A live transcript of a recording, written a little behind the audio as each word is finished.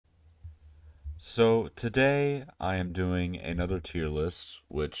So today I am doing another tier list,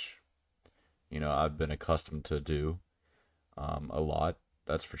 which, I've been accustomed to do a lot,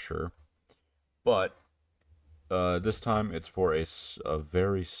 that's for sure. But this time it's for a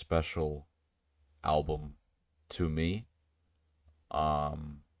very special album to me.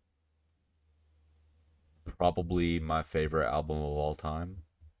 Um, Probably my favorite album of all time.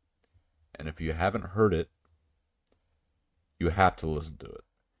 And if you haven't heard it, you have to listen to it.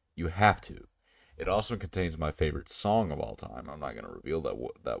 You have to. It also contains my favorite song of all time. I'm not going to reveal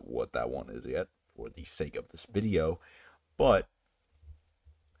what that one is yet for the sake of this video, but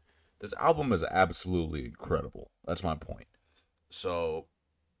this album is absolutely incredible. That's my point. So,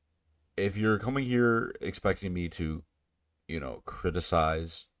 if you're coming here expecting me to,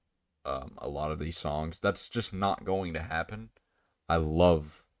 criticize a lot of these songs, that's just not going to happen. I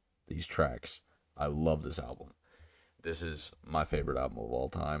love these tracks. I love this album. This is my favorite album of all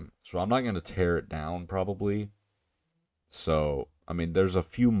time. So I'm not going to tear it down, probably. So, I mean, there's a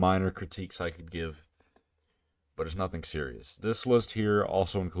few minor critiques I could give, but it's nothing serious. This list here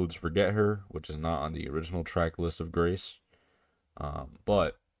also includes Forget Her, which is not on the original track list of Grace.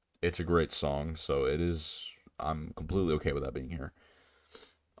 But it's a great song, so it is. I'm completely okay with that being here.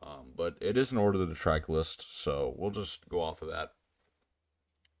 But it is in order to the track list, so we'll just go off of that.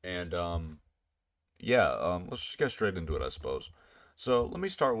 And yeah, let's just get straight into it, I suppose. So let me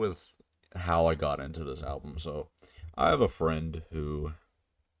start with how I got into this album. So I have a friend who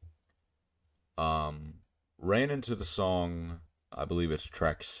um ran into the song, I believe it's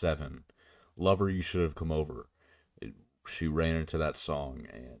track 7, Lover You Should Have Come Over. She ran into that song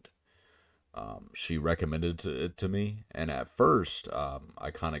and she recommended it to me. And at first,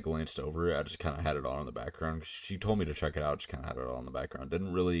 I kind of glanced over it. I just kind of had it on in the background. She told me to check it out. Just kind of had it on in the background.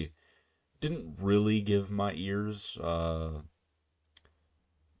 Didn't really give my ears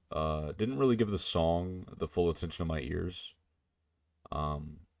didn't really give the song the full attention of my ears.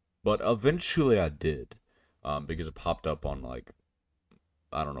 Um, but eventually I did, because it popped up on, like,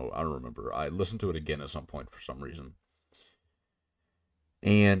 I don't know, I don't remember. I listened to it again at some point for some reason,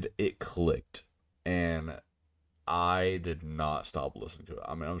 and it clicked, and I did not stop listening to it.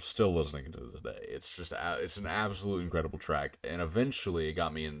 I mean, I'm still listening to it today. It's an absolute incredible track, and eventually it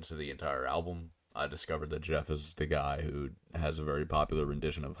got me into the entire album. I discovered that Jeff is the guy who has a very popular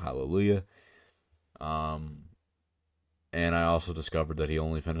rendition of Hallelujah. Um, and I also discovered that he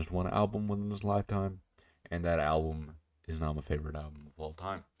only finished one album within his lifetime, and that album is now my favorite album of all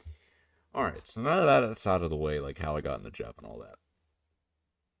time. All right, so now that that's out of the way, like how I got into Jeff and all that,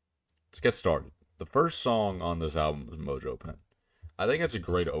 let's get started. The first song on this album is Mojo Pin. I think it's a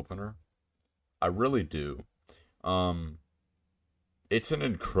great opener. I really do. Um, it's an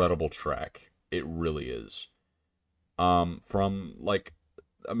incredible track. It really is. From like,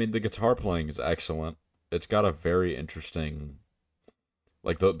 I mean, the guitar playing is excellent. It's got a very interesting,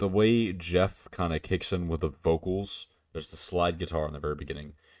 like the way Jeff kind of kicks in with the vocals. There's the slide guitar in the very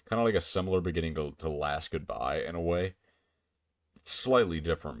beginning, kind of like a similar beginning to Last Goodbye in a way. It's slightly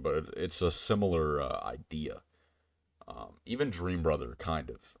different, but it's a similar idea. Even Dream Brother, kind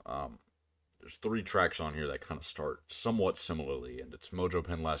of. There's 3 tracks on here that kind of start somewhat similarly, and it's Mojo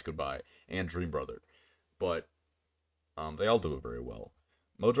Pin, Last Goodbye, and Dream Brother. But they all do it very well.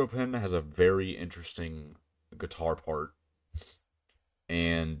 Mojo Pin has a very interesting guitar part,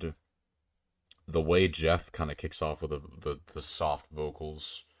 and the way Jeff kind of kicks off with the soft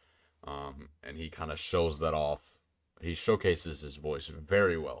vocals, and he kind of shows that off. He showcases his voice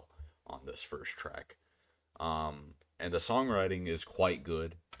very well on this first track. And the songwriting is quite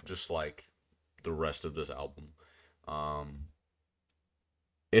good, just like the rest of this album. Um,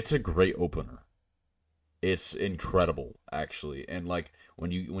 it's a great opener. It's incredible, actually. And like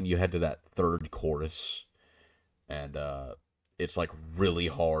when you head to that third chorus, and it's like a really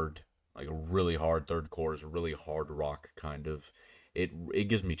hard third chorus, really hard rock kind of. It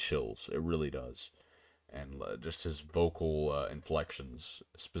gives me chills. It really does. And just his vocal inflections,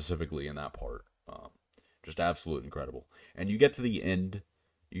 specifically in that part, just absolute incredible. And you get to the end,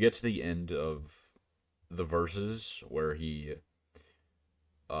 of the verses where he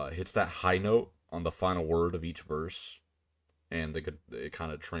hits that high note on the final word of each verse, and it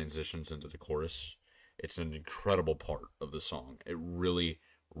kind of transitions into the chorus. It's an incredible part of the song. It really,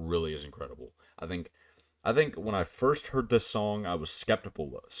 really is incredible. I think when I first heard this song, I was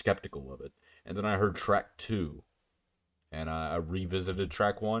skeptical of it, and then I heard track 2, and I revisited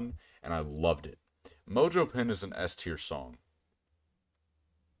track 1, and I loved it. Mojo Pin is an S tier song,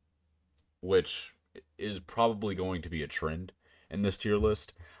 which is probably going to be a trend in this tier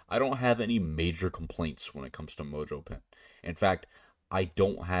list. I don't have any major complaints when it comes to Mojo Pin. In fact, I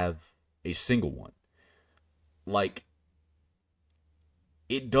don't have a single one. Like,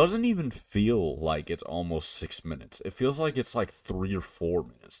 it doesn't even feel like it's almost 6 minutes. It feels like it's like 3 or 4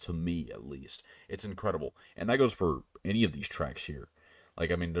 minutes, to me at least. It's incredible. And that goes for any of these tracks here.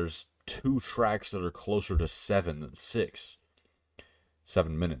 Like, I mean, there's two tracks that are closer to 7 than 6.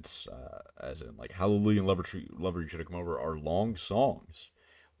 7 minutes, as in, like, Hallelujah and Lover You Should Have Come Over are long songs.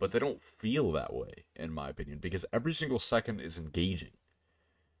 But they don't feel that way, in my opinion, because every single second is engaging.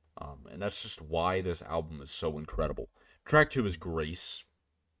 And that's just why this album is so incredible. Track 2 is Grace.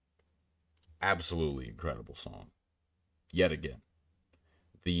 Absolutely incredible song. Yet again.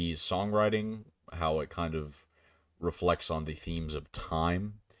 The songwriting, how it kind of reflects on the themes of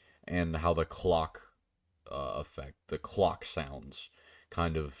time, and how the clock the clock sounds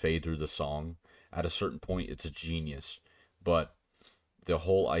kind of fade through the song. At a certain point, it's a genius. But the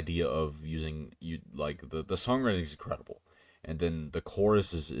whole idea of using, the songwriting is incredible. And then the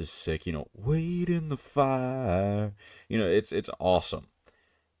chorus is sick, wait in the fire. It's awesome.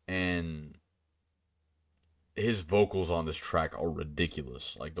 And his vocals on this track are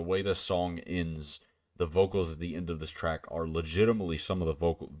ridiculous. Like, the way this song ends, the vocals at the end of this track are legitimately some of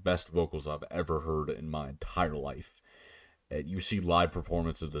the best vocals I've ever heard in my entire life. And you see live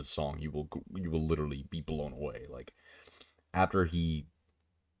performance of this song, you will literally be blown away. Like, after he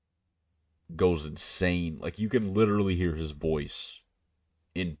goes insane, like, you can literally hear his voice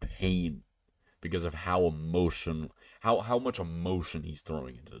in pain because of how much emotion he's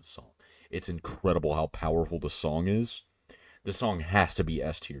throwing into the song. It's incredible how powerful the song is. This song has to be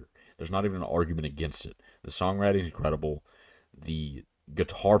S tier. There's not even an argument against it. The songwriting is incredible. The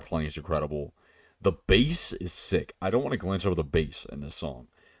guitar playing is incredible. The bass is sick. I don't want to glance over the bass in this song.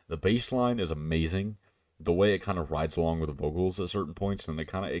 The bass line is amazing. The way it kind of rides along with the vocals at certain points, and it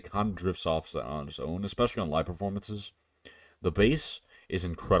kind of drifts off on its own, especially on live performances. The bass is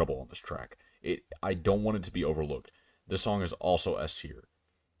incredible on this track. I don't want it to be overlooked. This song is also S tier.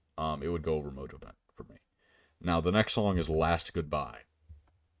 It would go over Mojo Pin for me. Now, the next song is Last Goodbye.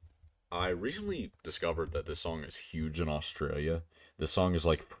 I recently discovered that this song is huge in Australia. This song is,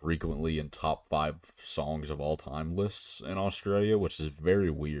 like, frequently in top 5 songs of all time lists in Australia, which is very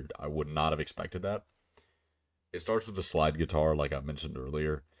weird. I would not have expected that. It starts with the slide guitar, like I mentioned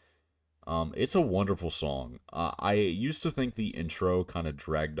earlier. It's a wonderful song. I used to think the intro kind of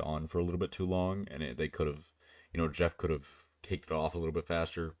dragged on for a little bit too long, and they could have, Jeff could have kicked it off a little bit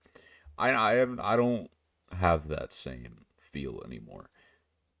faster. I don't have that same feel anymore.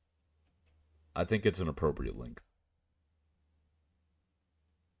 I think it's an appropriate length.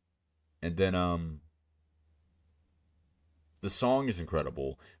 And then the song is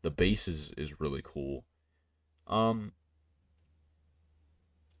incredible. The bass is really cool. Um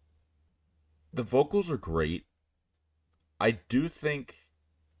the vocals are great. I do think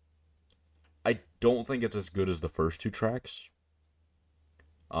I don't think it's as good as the first two tracks.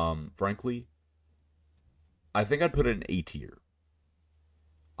 Frankly, I think I'd put it in A tier.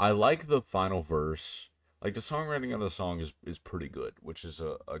 I like the final verse. Like, the songwriting of the song is pretty good, which is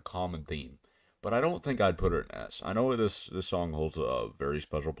a common theme. But I don't think I'd put it in S. I know this song holds a very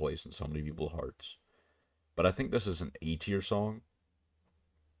special place in so many people's hearts. But I think this is an A tier song.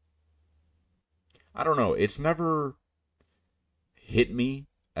 I don't know. It's never hit me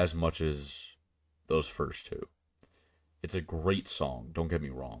as much as those first two. It's a great song. Don't get me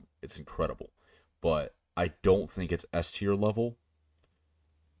wrong. It's incredible. But I don't think it's S tier level.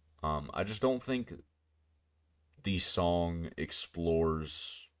 I just don't think the song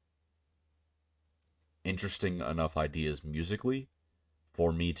explores interesting enough ideas musically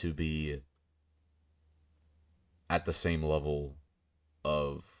for me to be at the same level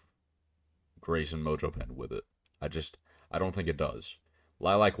of Grace and Mojo Pin with it. I don't think it does.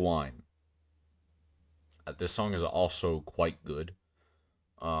 Lilac Wine. This song is also quite good.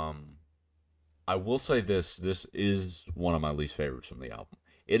 I will say this is one of my least favorites from the album.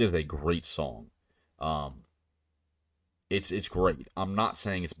 It is a great song. It's great. I'm not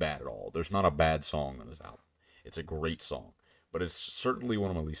saying it's bad at all. There's not a bad song on this album. It's a great song, but it's certainly one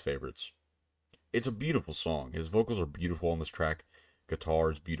of my least favorites. It's a beautiful song. His vocals are beautiful on this track.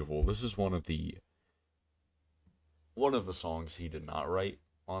 Guitar is beautiful. This is one of the songs he did not write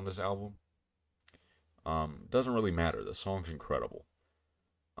on this album. Doesn't really matter. The song's incredible.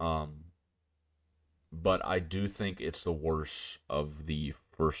 But I do think it's the worst of the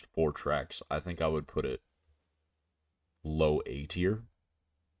first 4 tracks. I think I would put it low A tier.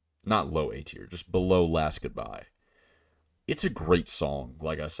 Not low A tier, just below Last Goodbye. It's a great song,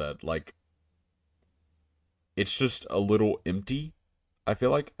 like I said. Like, it's just a little empty, I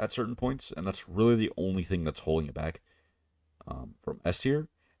feel like, at certain points, and that's really the only thing that's holding it back from S tier.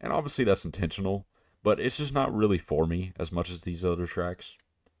 And obviously that's intentional, but it's just not really for me as much as these other tracks.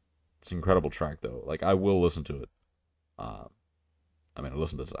 It's an incredible track though. Like I will listen to it. Uh, I mean, I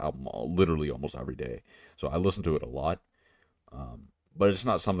listen to this album literally almost every day, so I listen to it a lot. But it's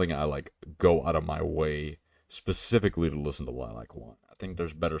not something I like go out of my way specifically to listen to Lilac Wine. I think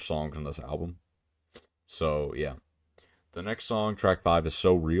there's better songs on this album. So yeah, the next song, track 5, is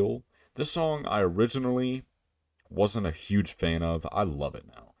So Real. This song I originally wasn't a huge fan of. I love it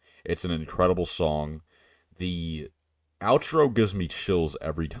now. It's an incredible song. The outro gives me chills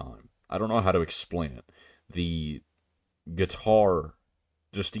every time. I don't know how to explain it. The guitar,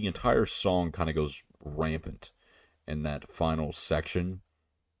 just the entire song kind of goes rampant in that final section.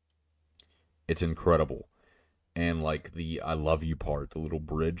 It's incredible. And like the I love you part, the little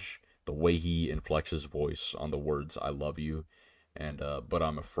bridge, the way he inflects his voice on the words I love you and but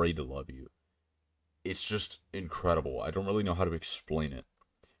I'm afraid to love you. It's just incredible. I don't really know how to explain it.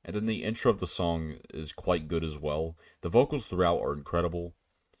 And then the intro of the song is quite good as well. The vocals throughout are incredible.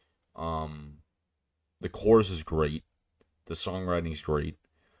 Um the chorus is great. The songwriting is great.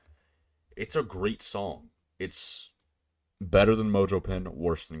 It's a great song. It's better than Mojo Pin,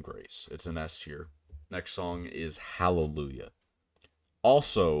 worse than Grace. It's an S tier. Next song is Hallelujah.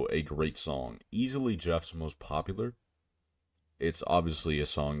 Also a great song. Easily Jeff's most popular. It's obviously a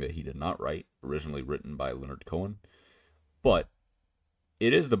song that he did not write, originally written by Leonard Cohen. But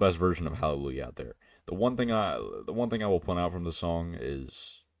it is the best version of Hallelujah out there. The one thing I will point out from the song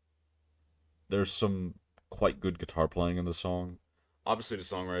is there's some quite good guitar playing in the song. Obviously the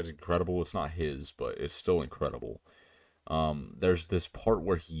songwriting is incredible. It's not his, but it's still incredible. There's this part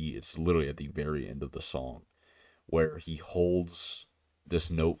where it's literally at the very end of the song, where he holds this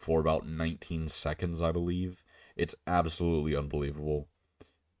note for about 19 seconds, I believe. It's absolutely unbelievable.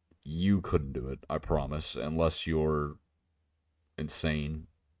 You couldn't do it, I promise, unless you're insane.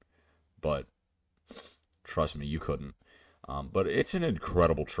 But trust me, you couldn't. But it's an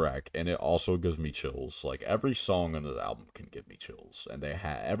incredible track, and it also gives me chills. Like every song on this album can give me chills, and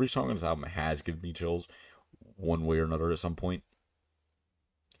every song on this album has given me chills, one way or another at some point.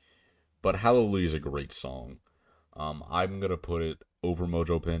 But Hallelujah is a great song. I'm gonna put it over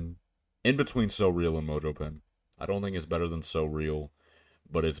Mojo Pin, in between So Real and Mojo Pin. I don't think it's better than So Real,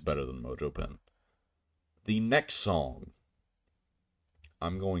 but it's better than Mojo Pin. The next song,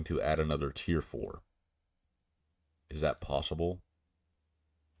 I'm going to add another tier for. Is that possible?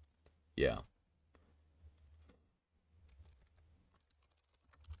 Yeah.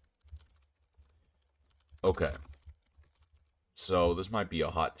 Okay. So this might be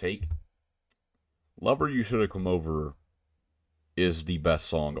a hot take. Lover You Should Have Come Over is the best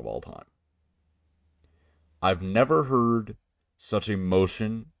song of all time. I've never heard such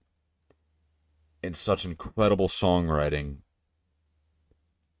emotion and such incredible songwriting.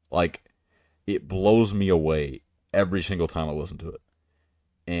 Like, it blows me away every single time I listen to it.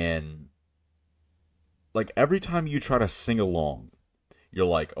 And, like, every time you try to sing along, you're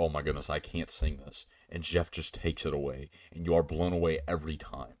like, oh my goodness, I can't sing this. And Jeff just takes it away. And you are blown away every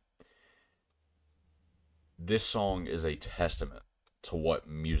time. This song is a testament to what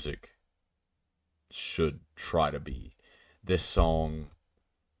music should try to be. This song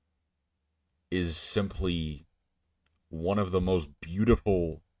is simply one of the most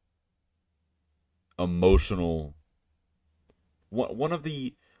beautiful, emotional, one of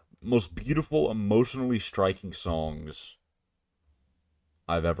the most beautiful, emotionally striking songs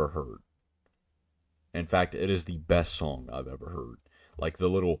I've ever heard. In fact, it is the best song I've ever heard. Like the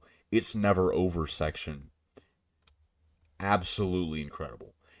little "It's Never Over" section, absolutely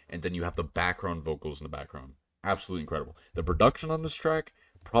incredible. And then you have the background vocals in the background, absolutely incredible. The production on this track,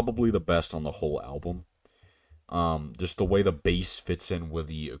 probably the best on the whole album. Just the way the bass fits in with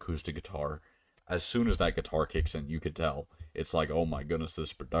the acoustic guitar. As soon as that guitar kicks in, you could tell. It's like, oh my goodness,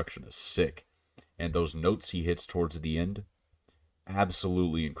 this production is sick. And those notes he hits towards the end,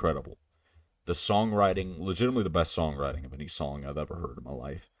 absolutely incredible. The songwriting, legitimately the best songwriting of any song I've ever heard in my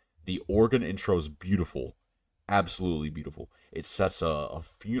life. The organ intro is beautiful, absolutely beautiful. It sets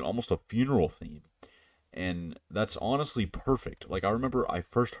almost a funeral theme, and that's honestly perfect. Like I remember I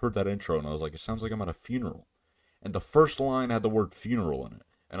first heard that intro and I was like, it sounds like I'm at a funeral, and the first line had the word funeral in it,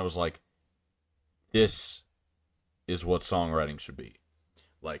 and I was like, this is what songwriting should be.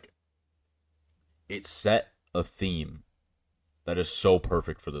 Like, it set a theme that is so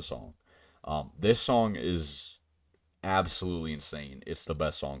perfect for the song. This song is absolutely insane. It's the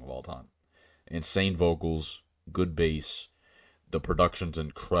best song of all time. Insane vocals, good bass, the production's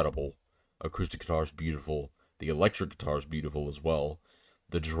incredible. Acoustic guitar's beautiful. The electric guitar's beautiful as well.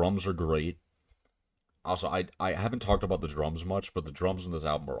 The drums are great. Also, I haven't talked about the drums much, but the drums in this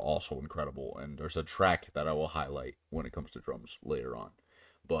album are also incredible, and there's a track that I will highlight when it comes to drums later on.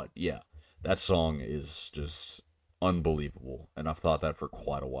 But yeah, that song is just unbelievable, and I've thought that for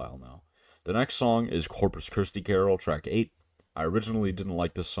quite a while now. The next song is Corpus Christi Carol, track 8. I originally didn't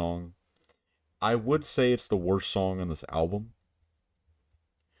like this song. I would say it's the worst song on this album.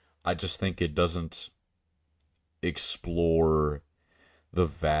 I just think it doesn't explore the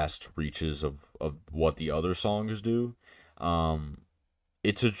vast reaches of what the other songs do. Um,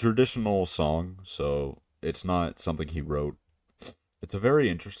 it's a traditional song, so it's not something he wrote. It's a very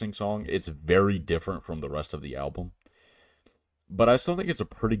interesting song. It's very different from the rest of the album, but I still think it's a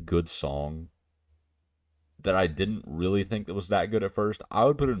pretty good song that I didn't really think that was that good at first. I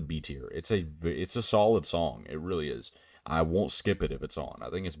would put it in B tier. It's a solid song. It really is. I won't skip it if it's on.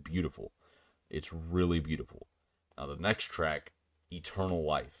 I think it's beautiful. It's really beautiful. Now the next track, Eternal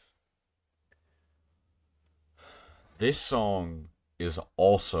Life. This song is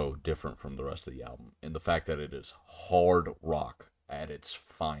also different from the rest of the album in the fact that it is hard rock at its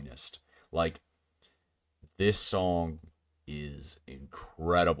finest. Like, this song is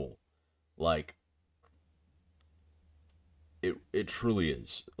incredible. Like, it truly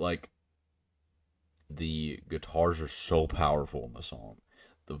is. Like, the guitars are so powerful in the song.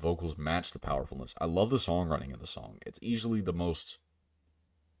 The vocals match the powerfulness. I love the songwriting in the song. It's easily the most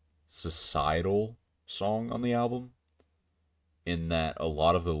societal song on the album, in that a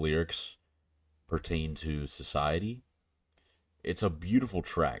lot of the lyrics pertain to society. It's a beautiful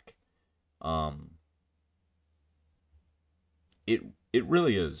track. Um, it it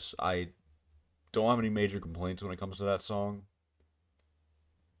really is. I don't have any major complaints when it comes to that song.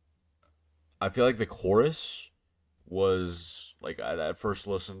 I feel like the chorus was like at first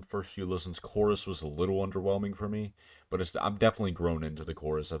listen, first few listens, chorus was a little underwhelming for me, but I'm definitely grown into the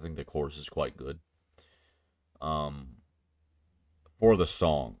chorus. I think the chorus is quite good. Um, for the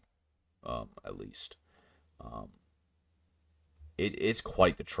song, at least. Um, it's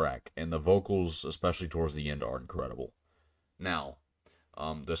quite the track, and the vocals, especially towards the end, are incredible. Now,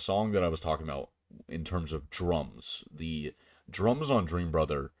 the song that I was talking about in terms of drums, the drums on Dream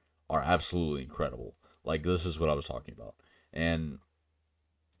Brother are absolutely incredible. Like, this is what I was talking about. And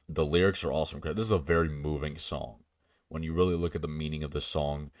the lyrics are also incredible. This is a very moving song. When you really look at the meaning of this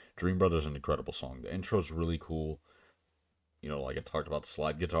song, Dream Brother is an incredible song. The intro is really cool. You know, like I talked about the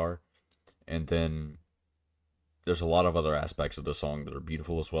slide guitar. And then there's a lot of other aspects of the song that are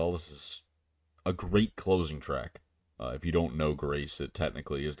beautiful as well. This is a great closing track. If you don't know Grace, it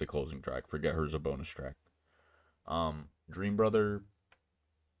technically is the closing track. Forget Her is a bonus track. Dream Brother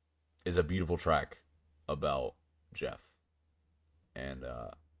is a beautiful track about Jeff, and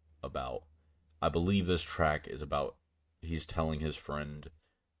about, I believe this track is about, he's telling his friend,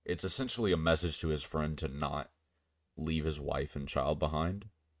 it's essentially a message to his friend to not leave his wife and child behind.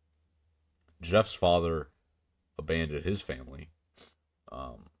 Jeff's father abandoned his family,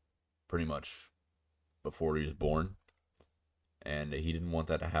 um, pretty much before he was born, and he didn't want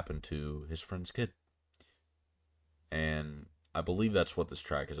that to happen to his friend's kid. And I believe that's what this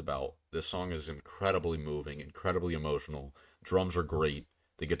track is about. This song is incredibly moving, incredibly emotional. Drums are great.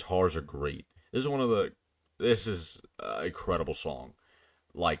 The guitars are great. This is an incredible song.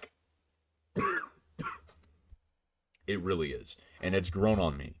 Like, it really is. And it's grown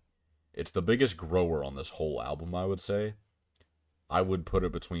on me. It's the biggest grower on this whole album, I would say. I would put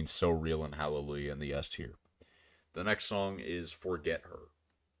it between So Real and Hallelujah in the S tier. The next song is Forget Her.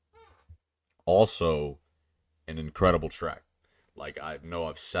 Also, an incredible track. Like, I know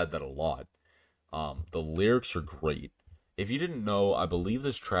I've said that a lot. The lyrics are great. If you didn't know, I believe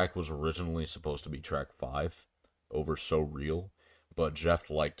this track was originally supposed to be track 5 over So Real, but Jeff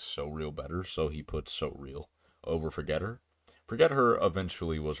liked So Real better, so he put So Real over Forget Her. Forget Her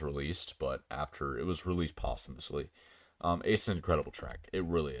eventually was released, but after it was released posthumously. It's an incredible track. It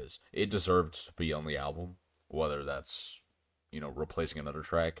really is. It deserves to be on the album, whether that's, replacing another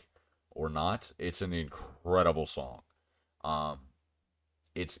track or not. It's an incredible song. Um,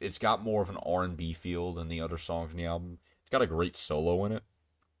 it's got more of an R&B feel than the other songs in the album. It's got a great solo in it,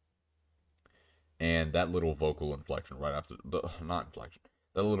 and that little vocal inflection right after the not inflection,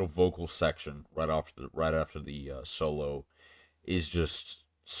 that little vocal section right after the solo is just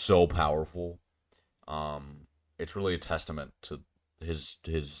so powerful. It's really a testament to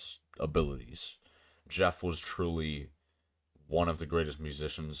his abilities. Jeff was truly one of the greatest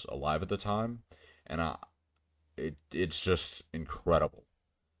musicians alive at the time, and it's just incredible.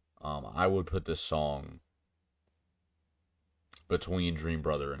 I would put this song between Dream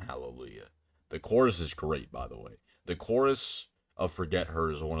Brother and Hallelujah. The chorus is great, by the way. The chorus of Forget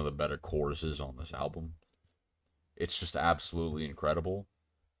Her is one of the better choruses on this album. It's just absolutely incredible.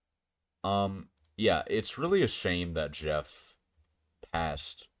 Yeah, it's really a shame that Jeff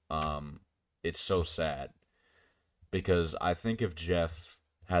passed. It's so sad because I think if Jeff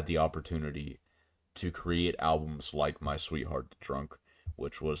had the opportunity to create albums like My Sweetheart Drunk,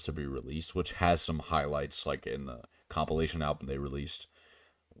 which was to be released, which has some highlights like in the compilation album they released,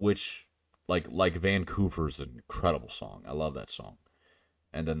 which like Vancouver's an incredible song. I love that song.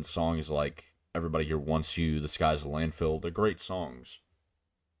 And then songs like Everybody Here Wants You, The Sky's a Landfill, they're great songs.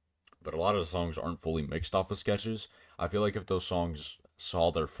 But a lot of the songs aren't fully mixed off of sketches. I feel like if those songs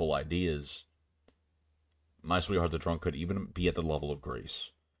saw their full ideas, My Sweetheart the Drunk could even be at the level of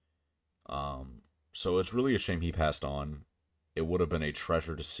Grace. So it's really a shame he passed on. It would have been a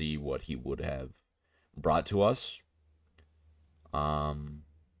treasure to see what he would have brought to us.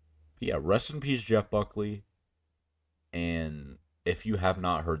 Yeah, rest in peace, Jeff Buckley. And if you have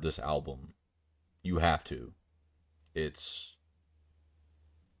not heard this album, you have to. It's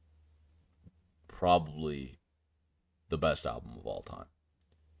probably the best album of all time.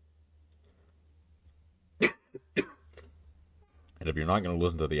 And if you're not going to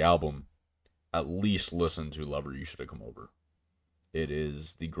listen to the album, at least listen to Lover You Should Have Come Over. It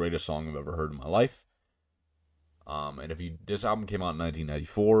is the greatest song I've ever heard in my life. And if this album came out in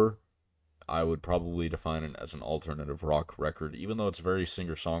 1994, I would probably define it as an alternative rock record, even though it's very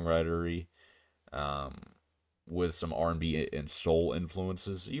singer-songwritery, with some R&B and soul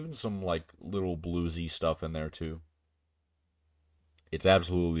influences, even some like little bluesy stuff in there too. It's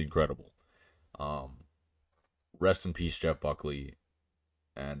absolutely incredible. Rest in peace, Jeff Buckley,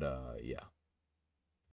 and yeah.